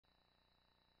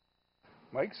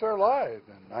Mics are live,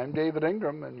 and I'm David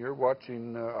Ingram, and you're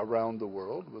watching Around the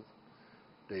World with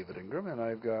David Ingram, and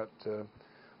I've got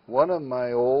one of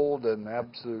my old and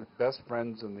absolute best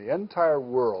friends in the entire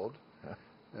world,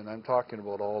 and I'm talking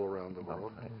about all around the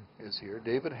world, is here,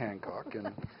 David Hancock.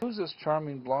 And who's this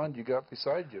charming blonde you got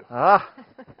beside you? Ah,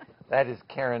 that is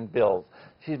Karen Bills.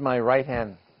 She's my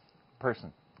right-hand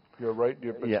person. You're right,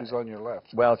 but yeah. She's on your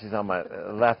left. Well, she's on my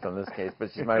left in this case,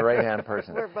 but she's my right-hand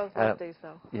person. We're both lefties,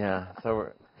 though. Yeah, so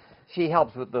she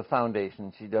helps with the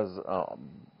foundation. She does,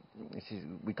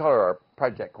 we call her our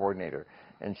project coordinator,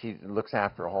 and she looks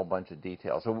after a whole bunch of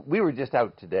details. So we were just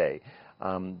out today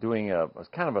doing a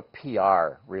kind of a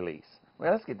PR release.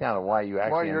 Well, let's get down to why you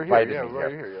actually invited me here. Why you're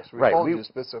here, yes. We called you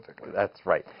specifically. That's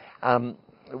right.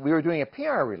 We were doing a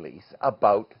PR release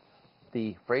about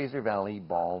the Fraser Valley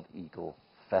Bald Eagle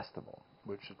Festival,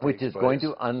 which is going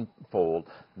to unfold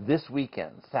this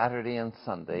weekend, Saturday and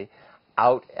Sunday,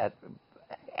 out at,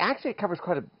 actually it covers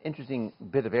quite an interesting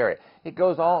bit of area. It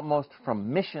goes almost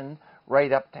from Mission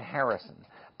right up to Harrison,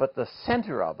 but the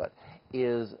center of it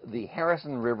is the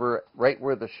Harrison River, right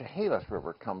where the Chehalis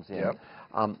River comes in,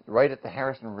 right at the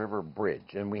Harrison River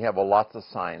Bridge, and we have lots of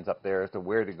signs up there as to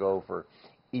where to go for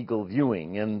eagle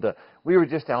viewing. And we were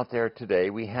just out there today.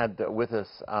 We had with us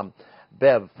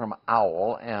Bev from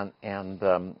Owl and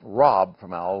Rob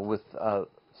from Owl with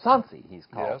Sansi, he's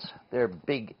called. Yes. Their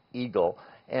big eagle.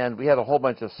 And we had a whole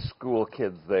bunch of school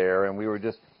kids there, and we were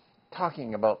just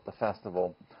talking about the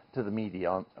festival to the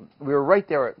media. We were right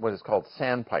there at what is called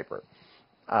Sandpiper,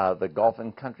 the Golf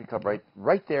and Country Club,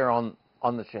 right there on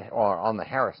the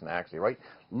Harrison, actually, right,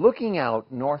 looking out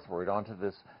northward onto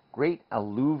this great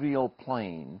alluvial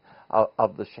plain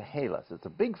of the Chehalis. It's a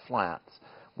big flats,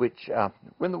 which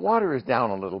when the water is down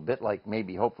a little bit, like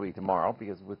maybe hopefully tomorrow,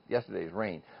 because with yesterday's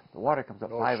rain, the water comes up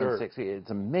 5 and 6 feet.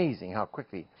 It's amazing how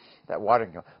quickly that water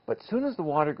can go. But as soon as the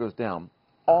water goes down,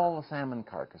 all the salmon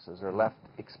carcasses are left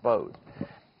exposed.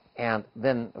 And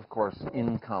then, of course,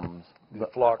 in comes the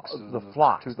flocks,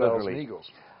 2,000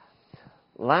 eagles.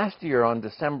 Last year on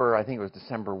December, I think it was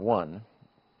December 1,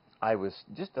 I was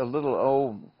just a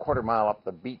little, quarter mile up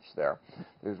the beach there.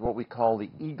 There's what we call the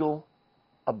Eagle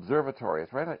Observatory.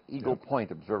 It's right at Eagle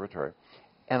Point Observatory.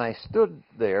 And I stood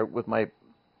there with my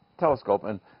telescope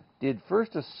and did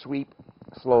first a sweep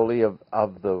slowly of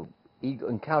the eagle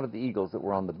and counted the eagles that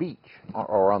were on the beach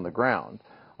or on the ground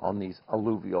on these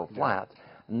alluvial flats.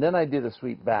 And then I did a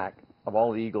sweep back of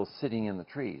all the eagles sitting in the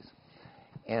trees.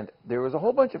 And there was a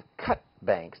whole bunch of cut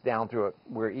banks down through it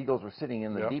where eagles were sitting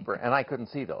in the deeper, and I couldn't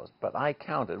see those. But I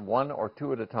counted, one or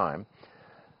two at a time,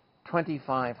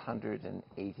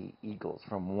 2,580 eagles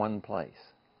from one place.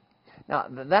 Now,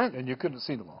 that... And you couldn't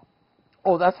see them all.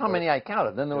 Oh, that's how many I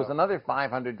counted. Then there was another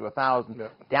 500 to 1,000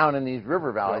 down in these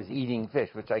river valleys eating fish,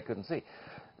 which I couldn't see.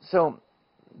 So,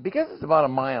 because it's about a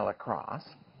mile across,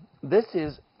 this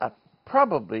is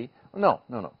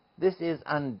this is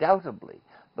undoubtedly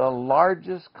the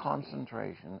largest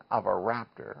concentration of a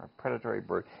raptor, a predatory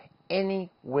bird,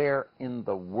 anywhere in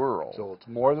the world. So it's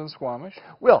more than Squamish?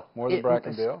 Well, more than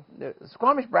Brackendale?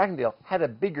 Squamish-Brackendale had a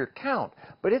bigger count,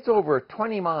 but it's over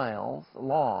 20 miles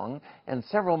long and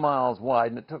several miles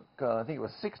wide, and it took, I think it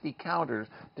was 60 counters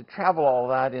to travel all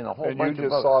that in a whole bunch of boats. And you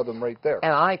just saw them right there?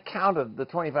 And I counted the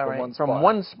 25 from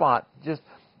one spot, just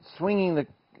swinging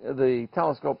the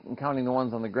telescope and counting the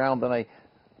ones on the ground. Then I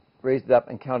raised it up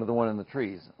and counted the one in the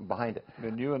trees behind it.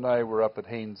 And you and I were up at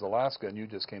Haines, Alaska, and you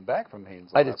just came back from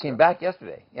Haines, Alaska. I just came back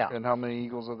yesterday, And how many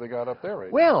eagles have they got up there right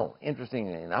now? Well,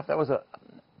 interestingly enough, that was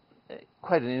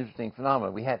quite an interesting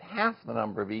phenomenon. We had half the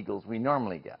number of eagles we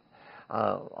normally get.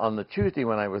 On the Tuesday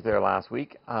when I was there last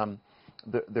week,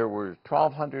 there were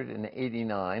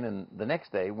 1,289, and the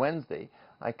next day, Wednesday,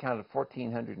 I counted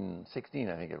 1,416,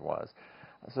 I think it was.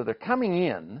 So they're coming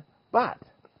in, but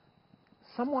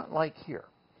somewhat like here.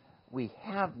 We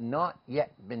have not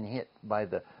yet been hit by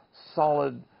the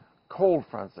solid cold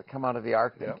fronts that come out of the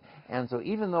Arctic. And so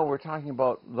even though we're talking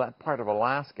about that part of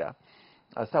Alaska,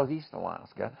 southeast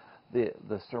Alaska,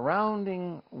 the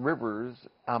surrounding rivers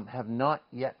have not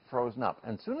yet frozen up.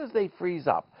 And as soon as they freeze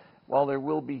up, while there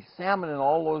will be salmon in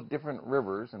all those different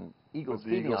rivers and eagles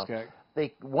feeding on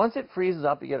them, once it freezes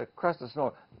up, you get a crust of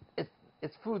snow.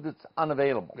 It's food that's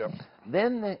unavailable.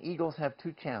 Then the eagles have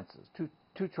two chances, two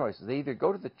choices. They either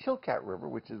go to the Chilkat River,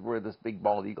 which is where this big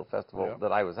bald eagle festival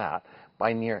that I was at,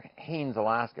 by near Haines,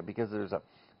 Alaska, because there's a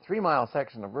 3-mile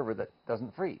section of river that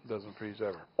doesn't freeze. Doesn't freeze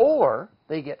ever. Or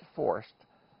they get forced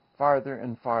farther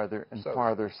and farther and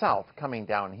farther south, coming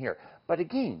down here. But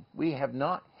again, we have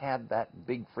not had that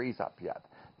big freeze up yet.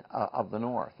 of the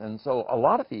north. And so a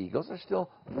lot of the eagles are still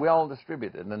well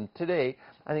distributed. And today,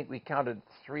 I think we counted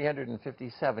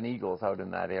 357 eagles out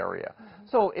in that area.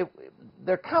 So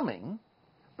they're coming,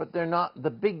 but they're not, the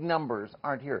big numbers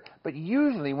aren't here. But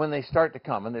usually when they start to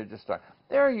come, and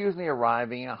they're usually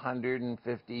arriving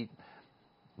 150,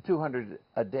 200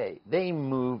 a day. They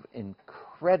move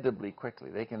incredibly quickly.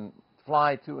 They can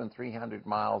fly 200 and 300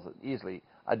 miles easily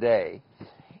a day.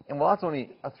 And well, that's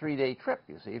only a 3-day trip,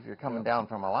 you see. If you're coming down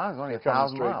from Alaska, it's only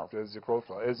 1,000 miles. As the crow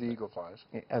flies, as the eagle flies.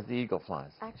 As the eagle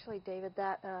flies. Actually, David,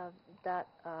 that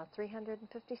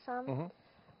 350 some,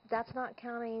 that's not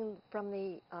counting from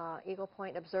the Eagle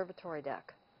Point Observatory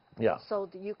deck. Yeah. So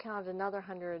you count another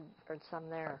 100 or some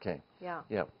there. Okay. Yeah.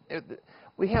 Yeah.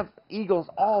 We have eagles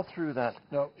all through that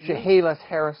Chehalis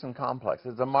Harrison complex.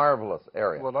 It's a marvelous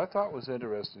area. What I thought was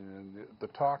interesting in the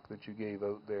talk that you gave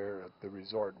out there at the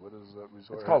resort. What is that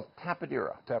resort? It's called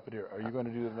Tapidera. Tapidera. Are you going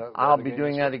to do that? I'll be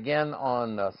doing that again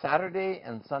on Saturday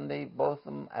and Sunday, both of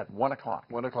them at 1 o'clock.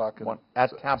 1 o'clock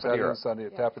at Tapidera. Saturday and Sunday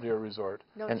at Tapidera Resort.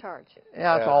 No charge.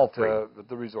 Yeah, it's all free. At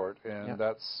the resort, and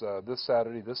that's this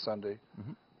Saturday, this Sunday.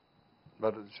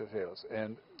 But at Chehalis.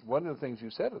 And one of the things you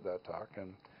said at that talk,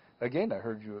 and again I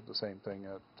heard you at the same thing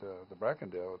at the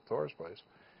Brackendale at Thor's place,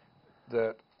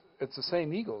 that it's the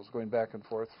same eagles going back and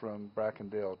forth from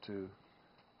Brackendale to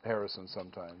Harrison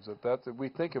sometimes. That we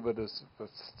think of it as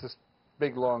this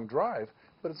big long drive,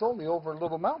 but it's only over a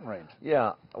little mountain range.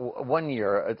 Yeah, one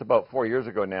year, it's about 4 years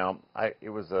ago now, it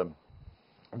was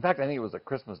in fact I think it was a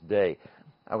Christmas day,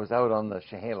 I was out on the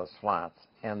Chehalis Flats,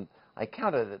 and I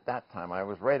counted at that time, I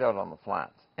was right out on the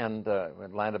flats, and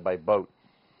landed by boat,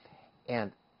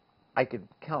 and I could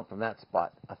count from that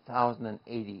spot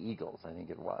 1,080 eagles, I think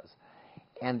it was.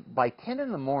 And by 10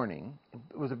 in the morning,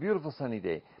 it was a beautiful sunny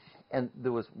day, and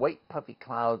there was white puffy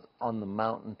clouds on the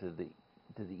mountain to the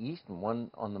east and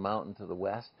one on the mountain to the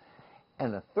west,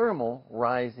 and a thermal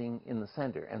rising in the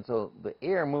center. And so the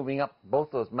air moving up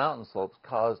both those mountain slopes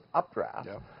caused updraft,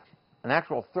 an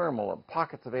actual thermal,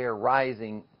 pockets of air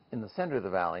rising in the center of the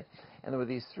valley, and there were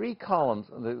these 3 columns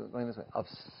of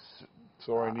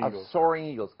soaring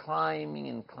eagles climbing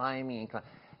and climbing and climbing,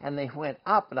 and they went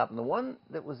up and up. And the one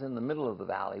that was in the middle of the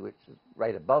valley, which is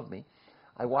right above me,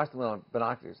 I watched them on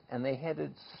binoculars, and they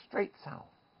headed straight south.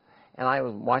 And I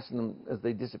was watching them as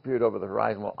they disappeared over the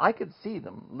horizon. Well, I could see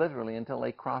them literally until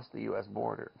they crossed the U.S.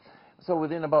 border. So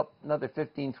within about another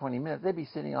 15, 20 minutes, they'd be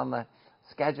sitting on the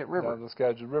Skagit River. The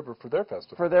Skagit River for their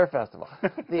festival. For their festival.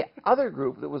 The other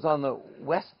group that was on the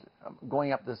west,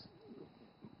 going up this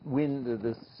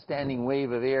this standing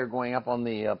wave of air going up on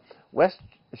the west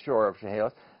shore of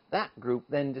Chehalis, that group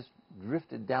then just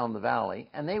drifted down the valley,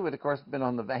 and they would, of course, have been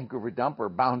on the Vancouver Dump or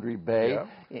Boundary Bay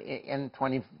in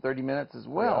 20, 30 minutes as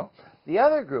well. The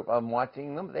other group, I'm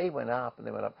watching them, they went up, and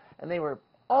they went up, and they were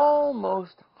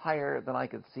almost higher than I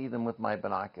could see them with my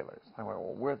binoculars. I went,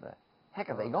 well, where the heck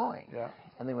are they going?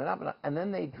 And they went up, and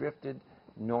then they drifted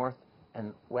north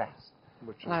and west.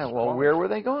 And I went, well, where were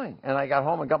they going? And I got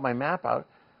home and got my map out.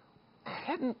 I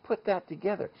hadn't put that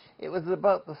together. It was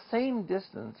about the same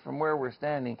distance from where we're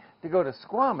standing to go to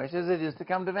Squamish as it is to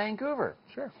come to Vancouver.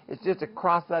 Sure. It's just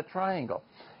across that triangle.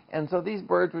 And so these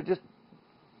birds were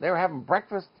they were having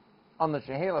breakfast on the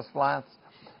Chehalis Flats,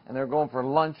 and they were going for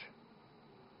lunch,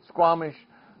 Squamish,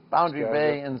 Boundary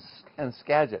Bay, and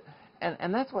Skagit.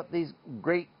 And that's what these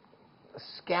great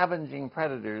scavenging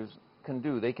predators can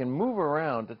do. They can move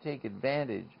around to take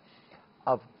advantage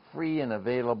of free and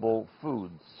available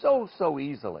food so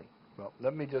easily. Well,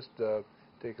 let me just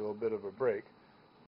take a little bit of a break.